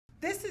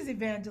This is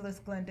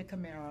Evangelist Glenda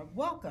Camara.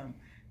 Welcome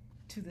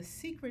to the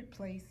Secret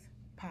Place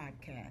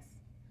Podcast,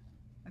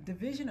 a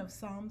division of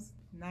Psalms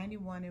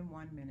 91 and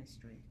 1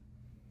 Ministry.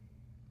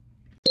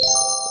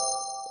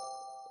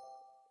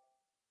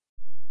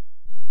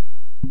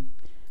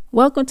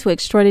 Welcome to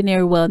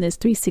Extraordinary Wellness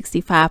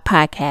 365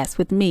 Podcast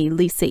with me,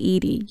 Lisa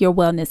Edie, your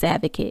wellness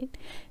advocate.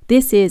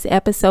 This is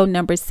episode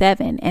number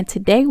 7, and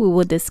today we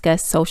will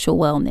discuss social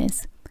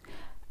wellness.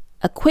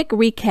 A quick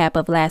recap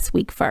of last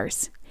week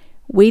first.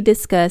 We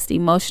discussed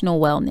emotional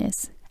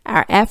wellness.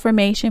 Our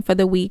affirmation for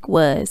the week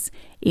was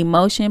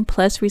emotion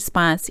plus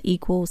response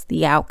equals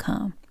the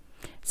outcome.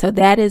 So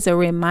that is a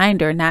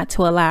reminder not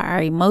to allow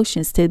our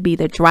emotions to be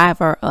the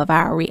driver of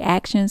our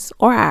reactions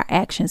or our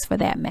actions for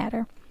that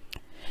matter.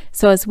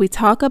 So as we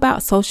talk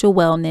about social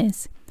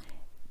wellness,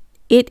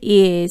 it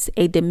is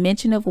a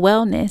dimension of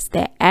wellness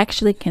that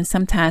actually can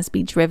sometimes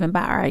be driven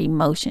by our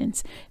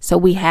emotions. So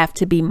we have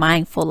to be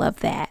mindful of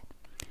that.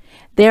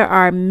 There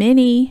are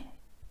many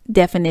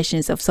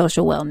definitions of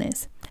social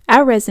wellness. I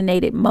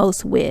resonated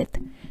most with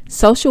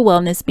social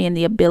wellness being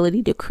the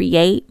ability to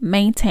create,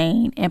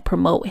 maintain, and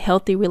promote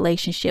healthy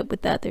relationship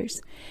with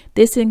others.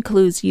 This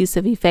includes use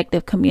of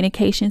effective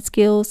communication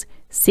skills,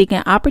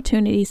 seeking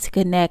opportunities to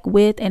connect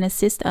with and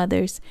assist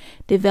others,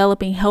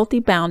 developing healthy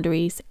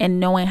boundaries, and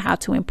knowing how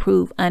to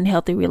improve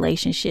unhealthy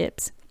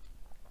relationships.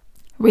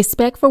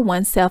 Respect for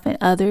oneself and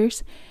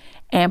others,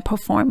 and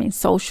performing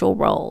social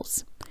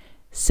roles.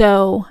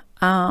 So,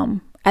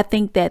 I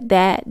think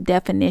that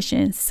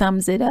definition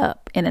sums it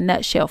up in a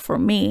nutshell for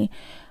me,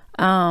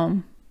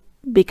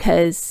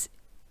 because,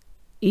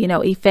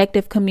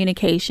 effective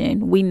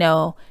communication, we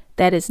know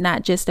that is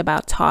not just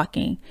about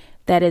talking.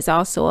 That is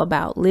also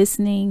about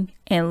listening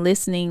and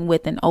listening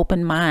with an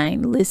open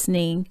mind,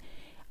 listening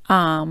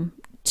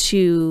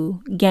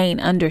to gain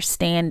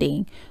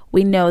understanding.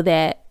 We know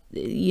that,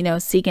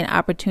 seeking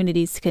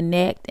opportunities to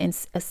connect and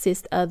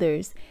assist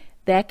others,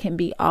 that can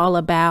be all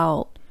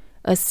about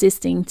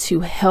assisting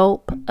to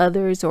help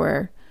others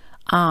or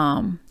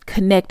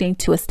connecting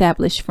to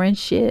establish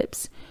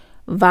friendships,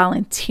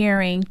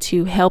 volunteering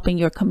to helping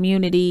your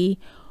community,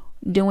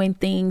 doing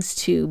things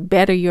to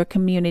better your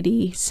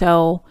community.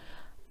 So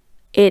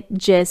it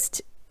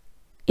just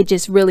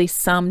really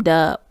summed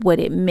up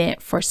what it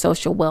meant for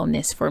social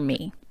wellness for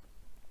me.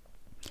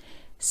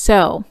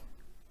 So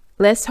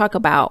let's talk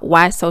about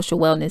why social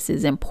wellness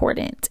is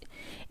important.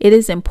 It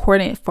is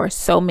important for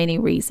so many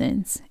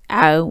reasons.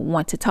 I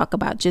want to talk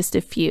about just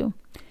a few.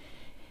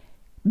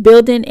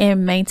 Building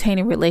and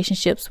maintaining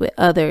relationships with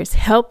others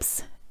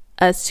helps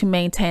us to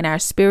maintain our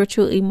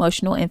spiritual,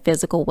 emotional, and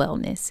physical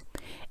wellness.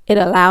 It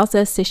allows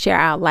us to share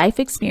our life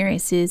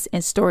experiences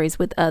and stories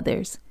with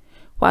others.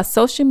 While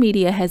social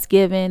media has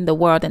given the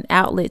world an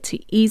outlet to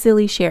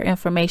easily share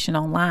information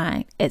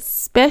online,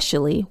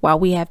 especially while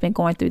we have been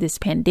going through this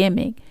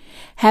pandemic,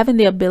 having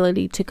the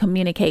ability to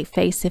communicate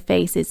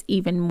face-to-face is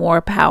even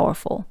more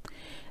powerful.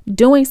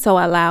 Doing so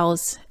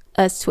allows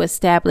us to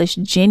establish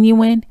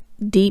genuine,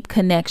 deep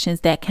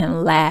connections that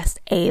can last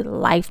a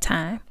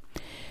lifetime.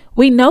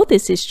 We know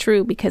this is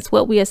true because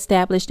what we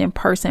established in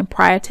person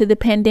prior to the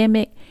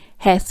pandemic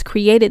has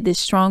created this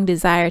strong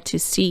desire to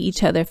see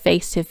each other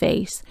face to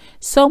face,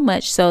 so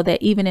much so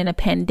that even in a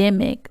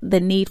pandemic, the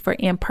need for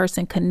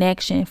in-person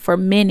connection for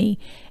many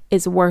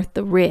is worth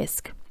the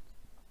risk.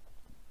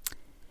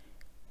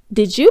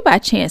 Did you by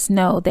chance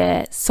know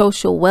that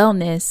social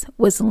wellness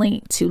was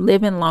linked to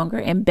living longer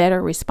and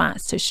better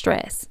response to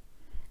stress?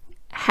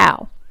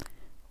 How?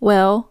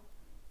 Well,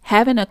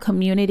 having a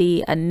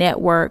community, a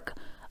network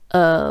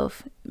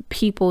of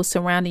people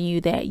surrounding you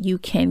that you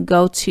can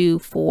go to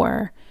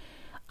for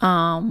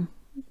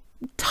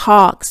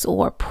talks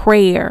or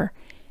prayer,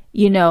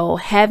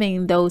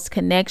 having those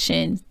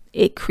connections,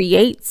 it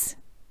creates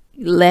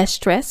less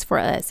stress for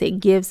us. It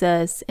gives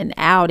us an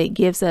out. It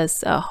gives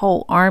us a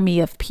whole army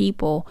of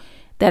people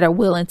that are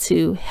willing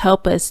to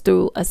help us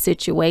through a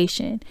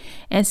situation.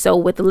 And so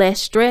with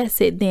less stress,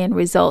 it then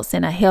results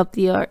in a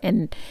healthier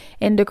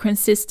endocrine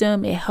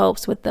system. It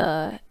helps with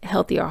the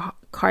healthier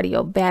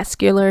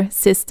cardiovascular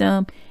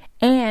system,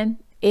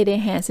 and it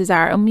enhances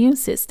our immune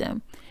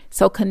system.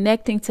 So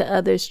connecting to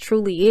others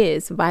truly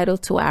is vital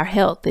to our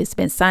health. It's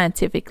been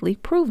scientifically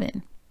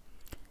proven.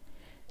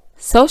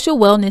 Social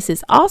wellness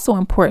is also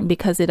important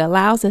because it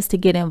allows us to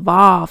get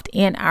involved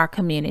in our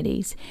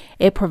communities.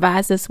 It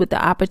provides us with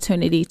the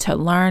opportunity to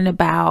learn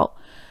about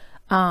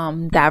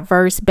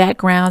diverse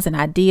backgrounds and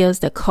ideas,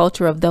 the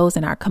culture of those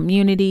in our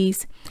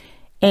communities.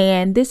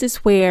 And this is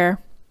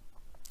where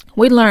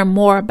we learn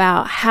more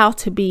about how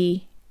to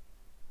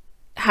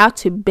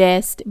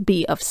best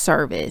be of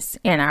service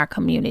in our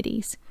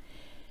communities.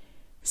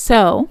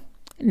 So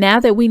now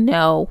that we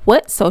know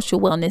what social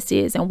wellness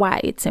is and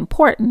why it's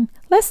important,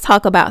 let's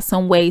talk about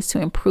some ways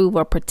to improve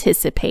or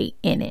participate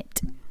in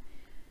it.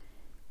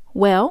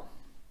 Well,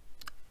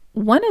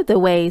 one of the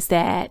ways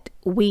that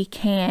we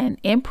can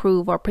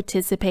improve or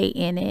participate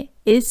in it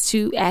is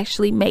to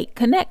actually make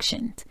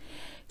connections.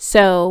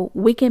 So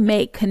we can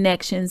make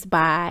connections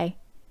by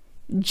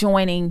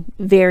joining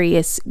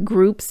various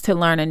groups to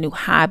learn a new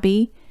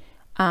hobby,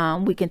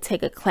 We can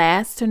take a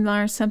class to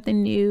learn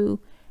something new.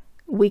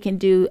 We can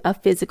do a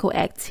physical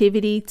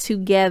activity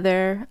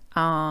together,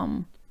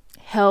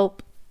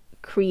 help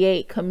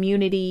create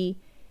community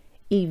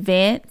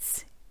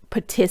events,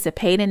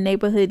 participate in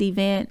neighborhood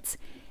events.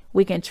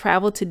 We can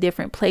travel to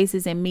different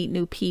places and meet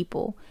new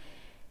people.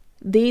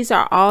 These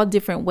are all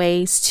different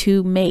ways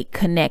to make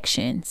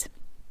connections.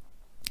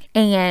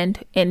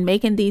 And in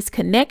making these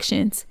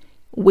connections,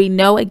 we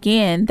know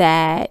again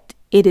that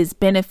it is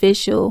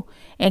beneficial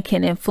and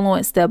can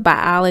influence the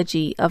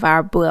biology of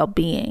our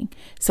well-being.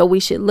 So we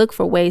should look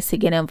for ways to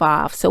get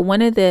involved. So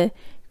one of the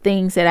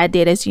things that I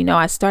did, as you know,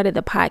 I started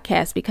the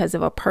podcast because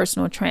of a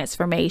personal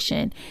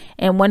transformation.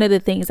 And one of the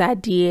things I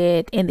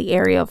did in the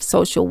area of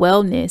social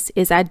wellness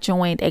is I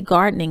joined a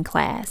gardening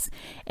class.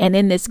 And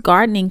in this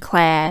gardening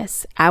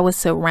class, I was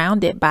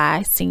surrounded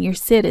by senior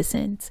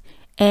citizens.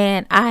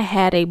 And I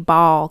had a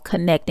ball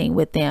connecting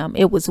with them.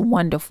 It was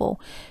wonderful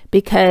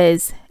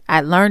because I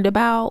learned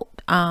about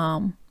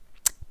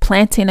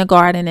planting a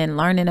garden and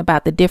learning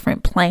about the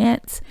different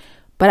plants.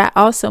 But I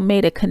also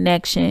made a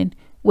connection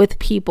with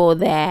people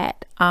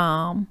that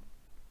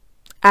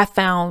I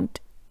found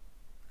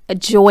a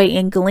joy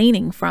in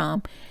gleaning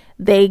from.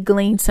 They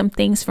gleaned some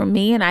things from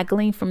me and I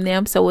gleaned from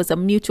them. So it was a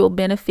mutual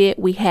benefit.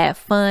 We had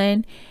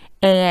fun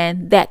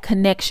and that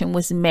connection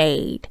was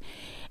made.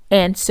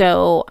 And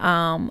so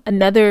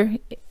another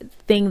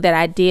thing that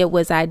I did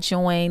was I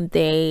joined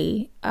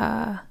it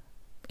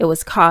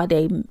was called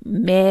a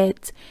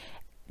Med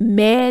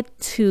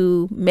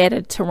to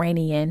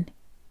Mediterranean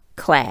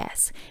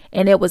class.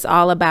 And it was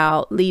all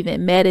about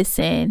leaving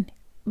medicine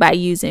by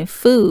using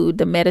food,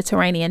 the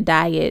Mediterranean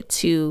diet,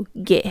 to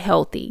get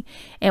healthy.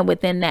 And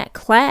within that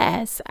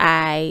class,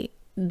 I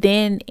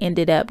then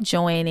ended up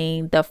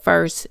joining the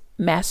first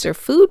Master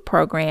Food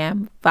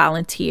Program,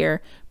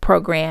 volunteer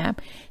program,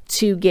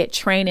 to get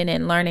training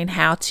and learning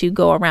how to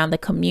go around the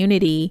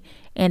community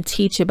and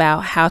teach about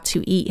how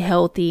to eat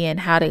healthy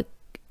and how to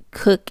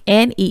cook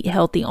and eat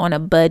healthy on a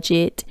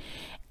budget.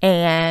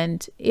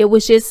 And it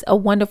was just a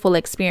wonderful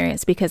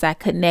experience because I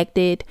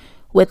connected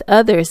with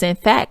others. In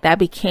fact, I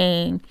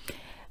became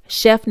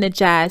Chef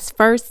Najai's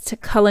first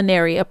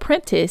culinary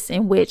apprentice,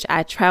 in which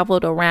I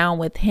traveled around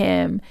with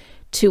him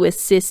to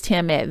assist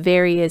him at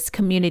various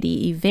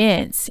community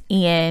events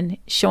in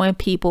showing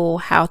people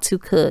how to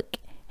cook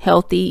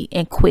healthy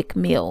and quick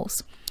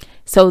meals.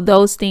 So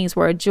those things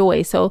were a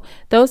joy. So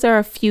those are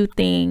a few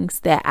things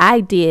that I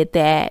did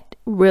that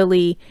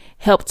really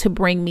helped to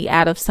bring me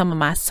out of some of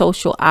my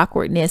social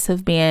awkwardness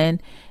of being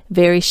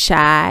very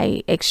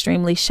shy,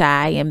 extremely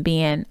shy, and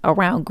being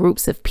around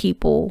groups of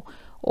people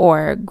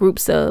or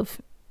groups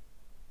of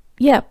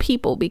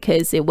people,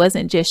 because it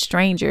wasn't just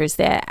strangers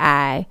that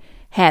I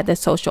had the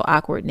social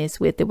awkwardness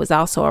with. It was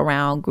also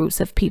around groups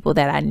of people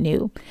that I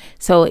knew.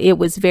 So it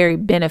was very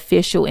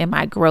beneficial in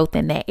my growth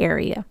in that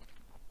area.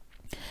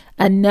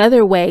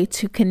 Another way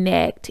to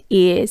connect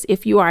is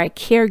if you are a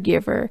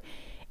caregiver,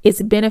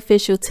 it's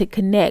beneficial to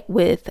connect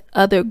with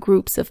other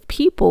groups of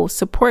people,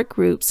 support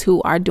groups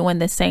who are doing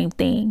the same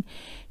thing.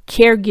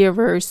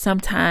 Caregivers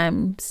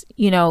sometimes,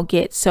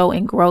 get so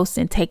engrossed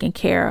in taking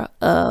care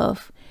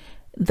of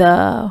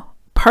the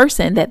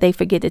person that they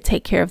forget to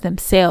take care of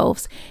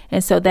themselves.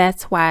 And so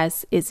that's why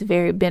it's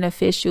very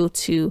beneficial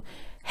to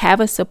have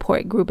a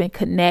support group and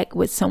connect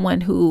with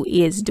someone who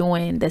is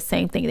doing the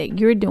same thing that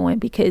you're doing,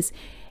 because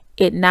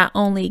it not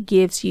only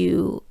gives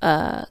you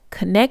a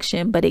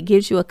connection, but it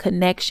gives you a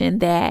connection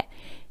that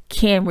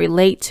can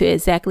relate to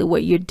exactly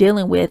what you're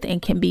dealing with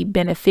and can be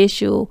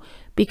beneficial,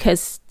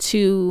 because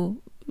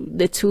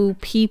the two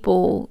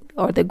people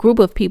or the group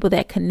of people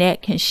that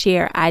connect can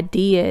share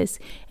ideas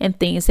and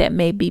things that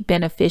may be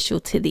beneficial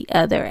to the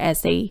other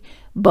as they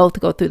both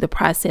go through the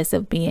process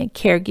of being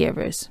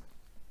caregivers.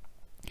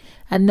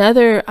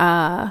 Another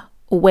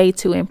way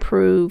to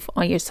improve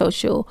on your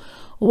social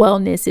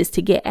wellness is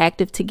to get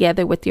active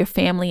together with your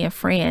family and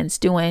friends,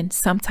 doing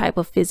some type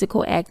of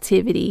physical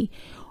activity,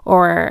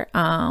 or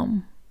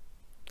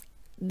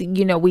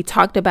we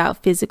talked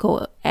about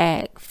physical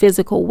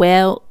activity,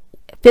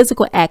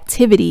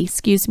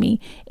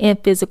 in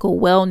physical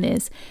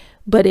wellness,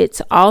 but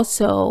it's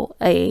also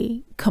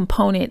a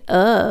component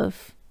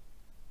of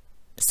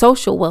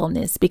social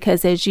wellness,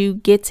 because as you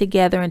get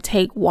together and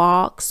take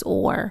walks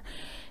or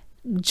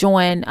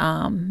join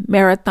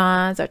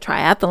marathons or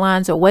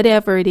triathlons or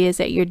whatever it is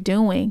that you're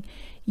doing,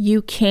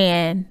 you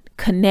can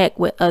connect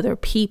with other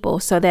people.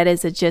 So that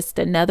is just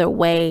another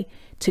way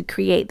to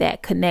create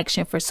that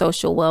connection for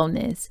social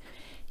wellness.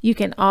 You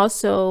can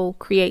also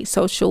create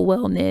social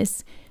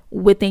wellness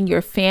within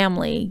your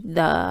family,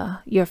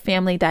 your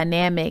family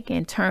dynamic,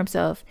 in terms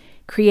of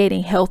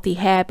creating healthy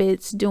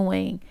habits,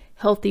 doing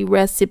healthy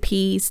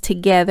recipes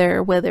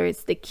together, whether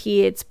it's the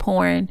kids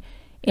pouring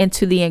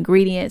into the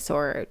ingredients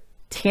or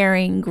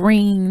tearing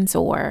greens,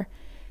 or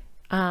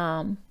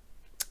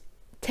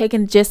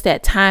taking just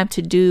that time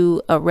to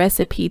do a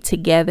recipe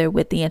together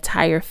with the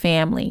entire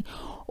family,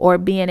 or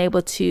being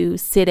able to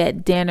sit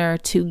at dinner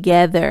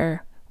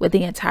together with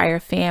the entire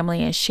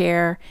family and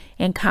share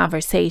in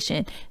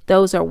conversation.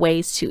 Those are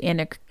ways to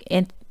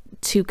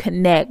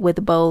connect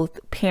with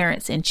both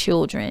parents and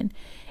children.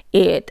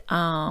 It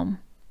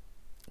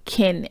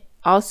can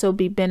also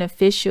be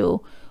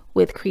beneficial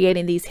with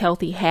creating these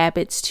healthy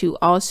habits to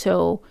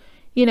also,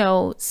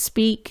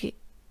 speak,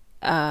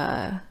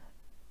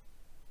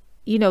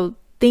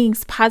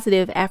 things,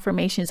 positive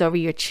affirmations over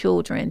your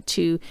children,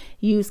 to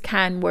use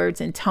kind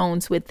words and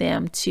tones with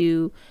them,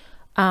 to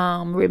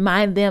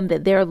remind them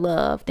that they're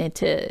loved, and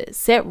to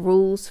set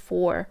rules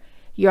for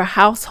your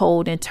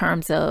household in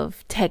terms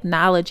of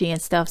technology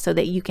and stuff, so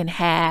that you can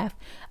have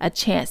a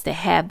chance to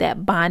have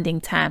that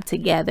bonding time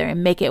together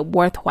and make it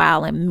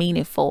worthwhile and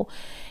meaningful,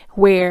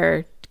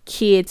 where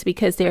kids,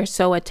 because they're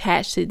so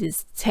attached to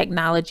this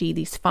technology,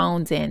 these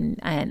phones and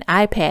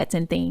iPads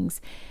and things,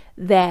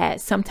 that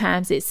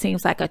sometimes it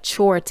seems like a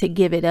chore to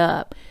give it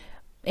up.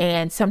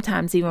 And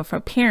sometimes even for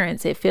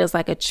parents, it feels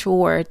like a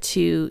chore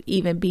to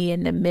even be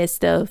in the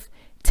midst of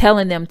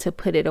telling them to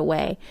put it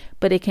away.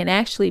 But it can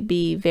actually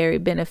be very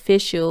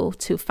beneficial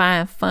to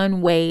find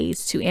fun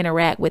ways to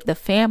interact with the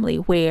family,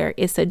 where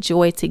it's a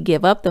joy to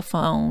give up the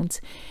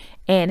phones.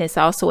 And it's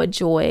also a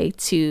joy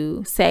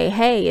to say,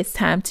 hey, it's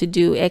time to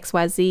do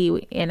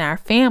XYZ in our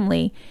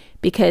family,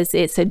 because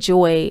it's a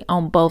joy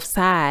on both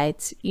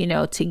sides,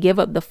 to give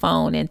up the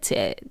phone and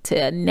to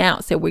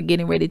announce that we're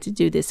getting ready to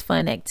do this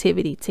fun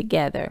activity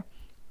together.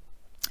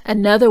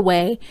 Another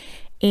way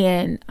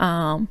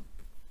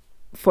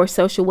for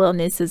social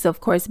wellness is,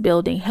 of course,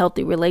 building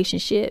healthy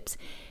relationships.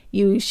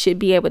 You should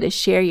be able to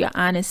share your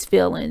honest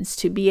feelings,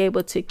 to be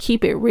able to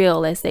keep it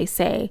real, as they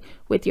say,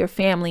 with your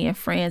family and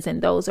friends and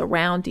those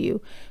around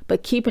you.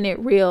 But keeping it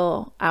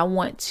real, I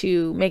want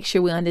to make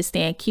sure we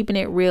understand, keeping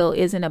it real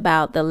isn't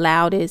about the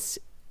loudest,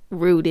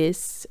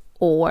 rudest,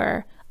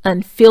 or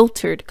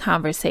unfiltered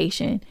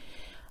conversation,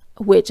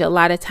 which a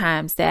lot of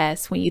times,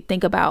 that's when you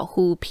think about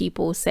who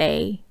people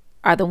say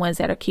are the ones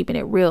that are keeping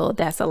it real,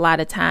 that's a lot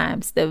of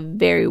times the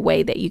very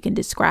way that you can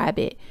describe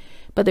it.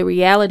 But the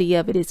reality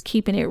of it is,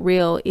 keeping it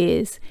real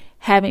is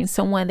having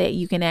someone that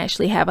you can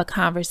actually have a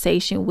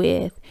conversation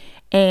with,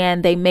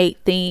 and they make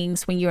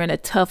things, when you're in a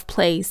tough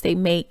place, they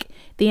make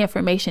the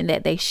information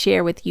that they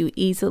share with you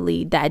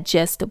easily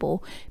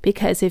digestible.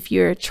 Because if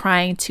you're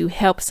trying to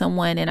help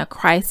someone in a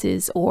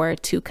crisis, or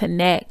to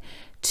connect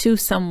to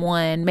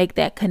someone, make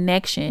that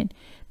connection,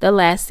 the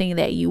last thing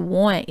that you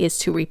want is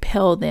to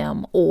repel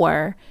them,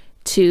 or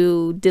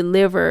to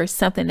deliver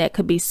something that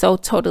could be so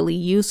totally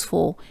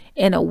useful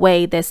in a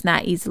way that's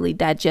not easily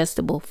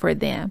digestible for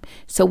them.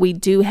 So we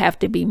do have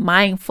to be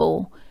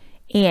mindful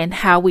in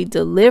how we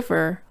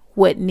deliver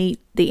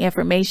the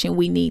information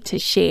we need to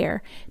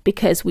share,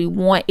 because we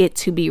want it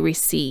to be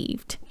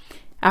received.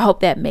 I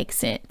hope that makes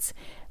sense.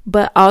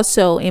 But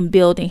also in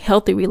building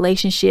healthy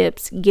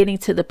relationships, getting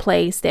to the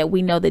place that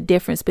we know the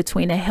difference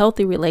between a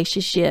healthy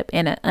relationship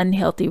and an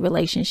unhealthy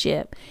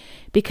relationship.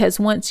 Because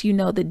once you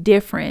know the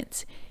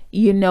difference,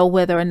 you know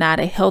whether or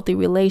not a healthy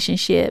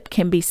relationship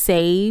can be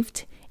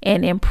saved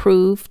and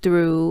improved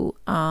through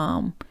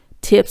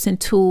tips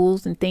and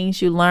tools and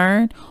things you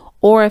learn,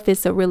 or if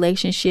it's a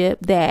relationship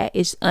that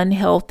is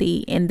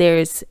unhealthy and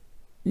there's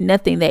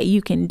nothing that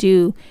you can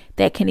do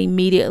that can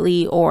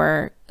immediately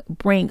or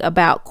bring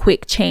about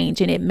quick change.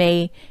 And it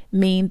may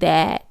mean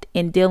that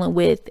in dealing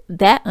with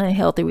that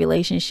unhealthy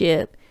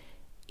relationship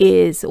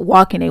is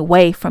walking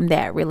away from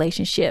that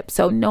relationship.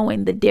 So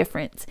knowing the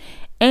difference.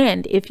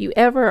 And if you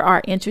ever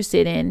are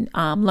interested in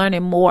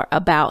learning more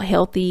about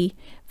healthy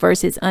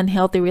versus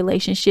unhealthy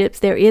relationships,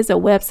 there is a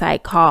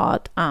website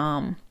called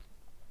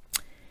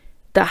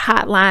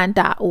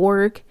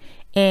thehotline.org,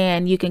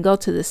 and you can go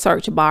to the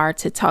search bar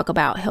to talk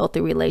about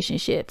healthy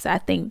relationships. I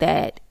think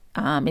that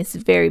it's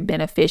very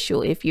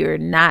beneficial if you're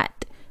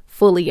not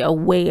fully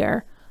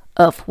aware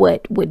of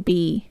what would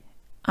be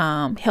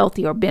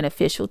healthy or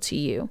beneficial to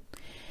you.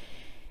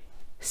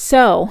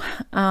 So,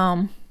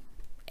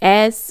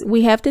 as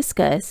we have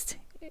discussed,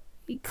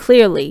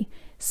 clearly,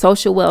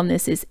 social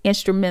wellness is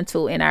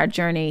instrumental in our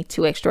journey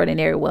to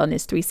Extraordinary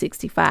Wellness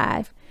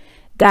 365.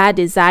 God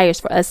desires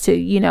for us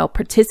to,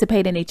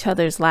 participate in each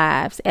other's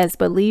lives. As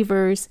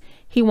believers,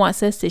 He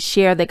wants us to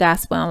share the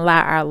gospel and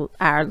allow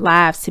our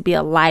lives to be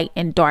a light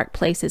in dark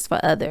places for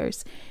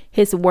others.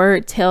 His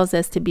word tells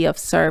us to be of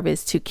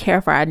service, to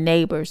care for our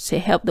neighbors, to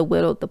help the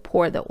widow, the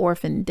poor, the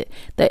orphan,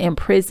 the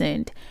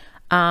imprisoned.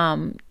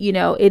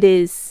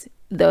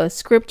 The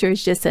scripture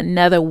is just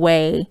another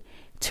way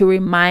to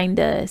remind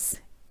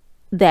us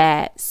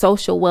that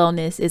social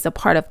wellness is a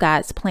part of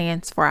God's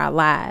plans for our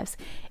lives.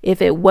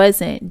 If it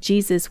wasn't,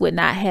 Jesus would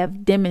not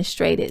have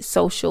demonstrated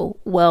social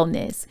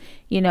wellness.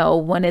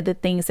 One of the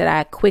things that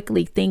I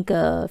quickly think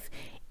of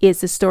is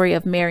the story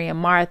of Mary and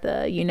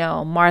Martha.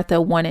 Martha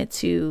wanted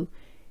to,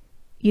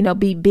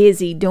 be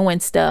busy doing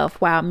stuff,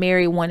 while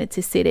Mary wanted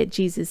to sit at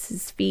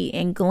Jesus's feet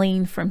and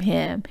glean from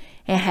him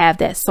and have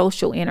that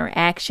social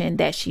interaction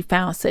that she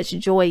found such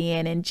joy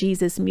in, and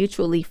Jesus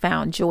mutually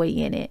found joy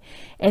in it.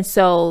 And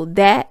so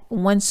that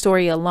one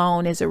story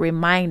alone is a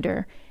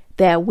reminder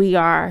that we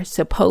are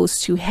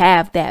supposed to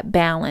have that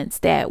balance,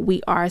 that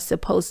we are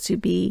supposed to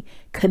be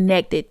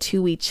connected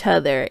to each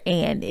other,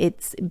 and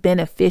it's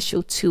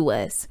beneficial to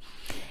us.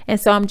 And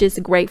so I'm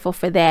just grateful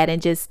for that,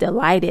 and just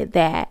delighted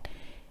that,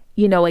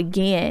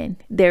 again,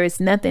 there is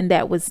nothing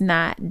that was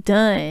not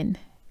done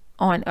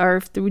on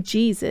earth through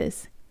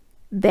Jesus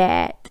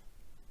that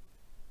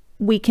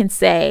we can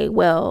say,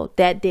 well,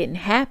 that didn't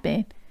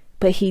happen,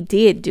 but he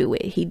did do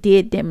it. He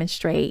did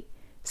demonstrate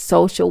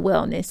social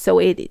wellness. So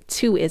it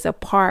too is a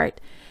part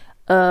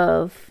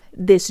of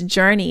this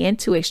journey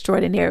into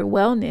extraordinary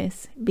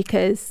wellness,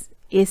 because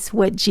it's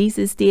what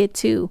Jesus did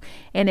too.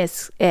 And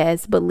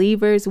as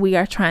believers, we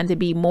are trying to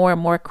be more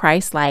and more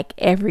Christ-like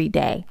every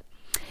day.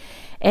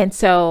 And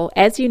so,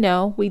 as you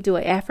know, we do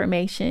an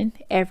affirmation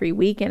every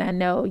week. And I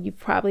know you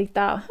probably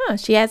thought,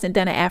 she hasn't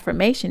done an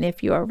affirmation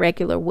if you're a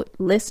regular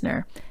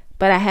listener.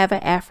 But I have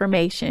an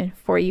affirmation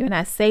for you, and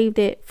I saved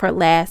it for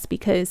last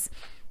because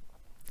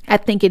I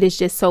think it is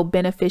just so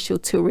beneficial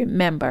to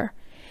remember.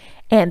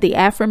 And the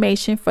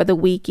affirmation for the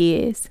week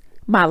is,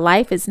 my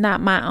life is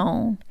not my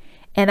own,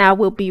 and I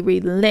will be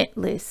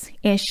relentless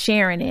in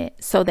sharing it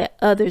so that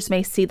others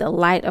may see the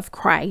light of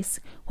Christ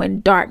when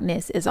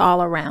darkness is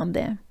all around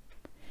them.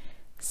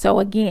 So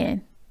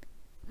again,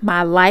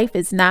 my life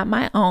is not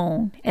my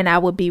own, and I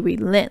will be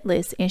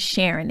relentless in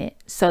sharing it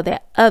so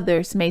that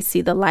others may see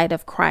the light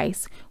of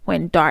Christ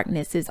when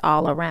darkness is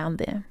all around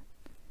them.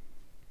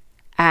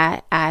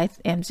 I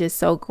am just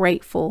so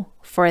grateful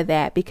for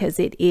that, because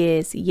it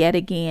is yet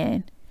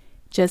again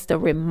just a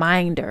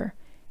reminder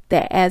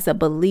that as a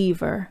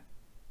believer,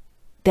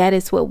 that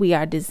is what we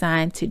are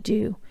designed to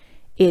do.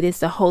 It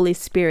is the Holy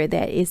Spirit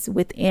that is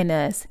within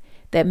us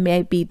that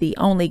may be the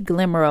only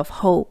glimmer of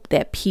hope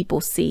that people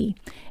see.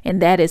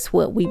 And that is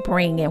what we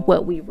bring and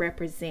what we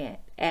represent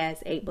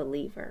as a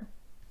believer.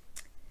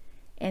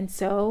 And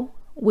so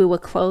we will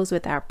close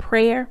with our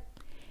prayer.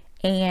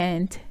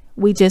 And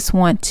we just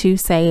want to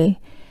say,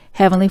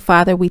 Heavenly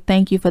Father, we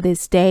thank you for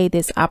this day,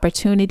 this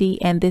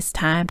opportunity, and this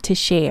time to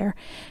share.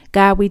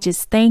 God, we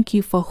just thank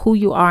you for who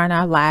you are in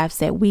our lives,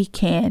 that we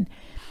can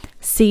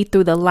see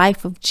through the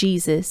life of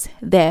Jesus,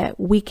 that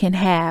we can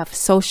have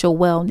social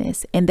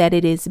wellness, and that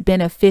it is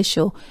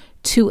beneficial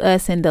to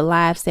us in the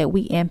lives that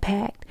we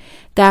impact.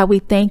 God, we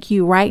thank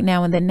you right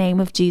now in the name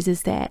of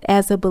Jesus that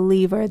as a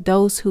believer,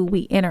 those who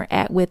we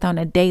interact with on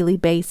a daily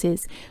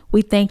basis,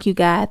 we thank you,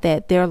 God,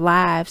 that their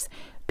lives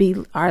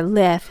are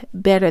left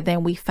better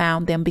than we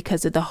found them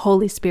because of the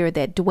Holy Spirit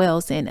that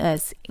dwells in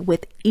us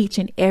with each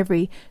and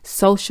every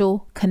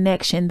social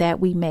connection that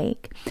we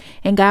make.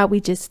 And God, we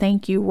just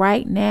thank you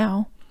right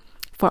now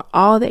for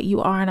all that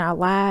you are in our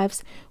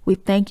lives. We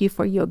thank you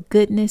for your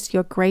goodness,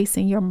 your grace,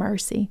 and your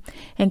mercy.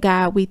 And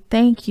God, we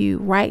thank you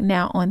right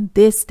now on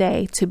this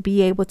day to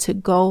be able to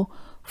go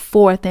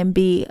forth and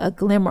be a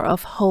glimmer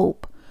of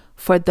hope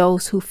for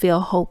those who feel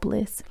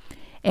hopeless.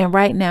 And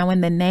right now,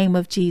 in the name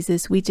of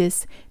Jesus, we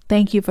just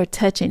thank you for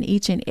touching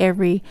each and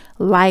every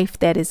life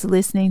that is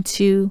listening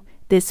to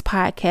this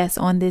podcast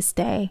on this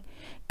day.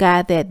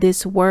 God, that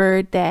this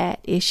word that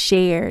is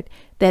shared,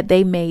 that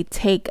they may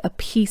take a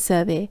piece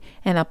of it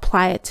and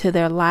apply it to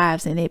their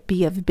lives and it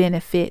be of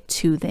benefit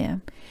to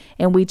them.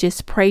 And we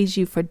just praise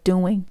you for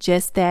doing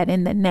just that.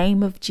 In the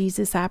name of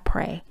Jesus, I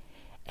pray.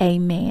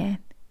 Amen.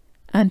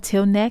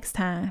 Until next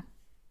time.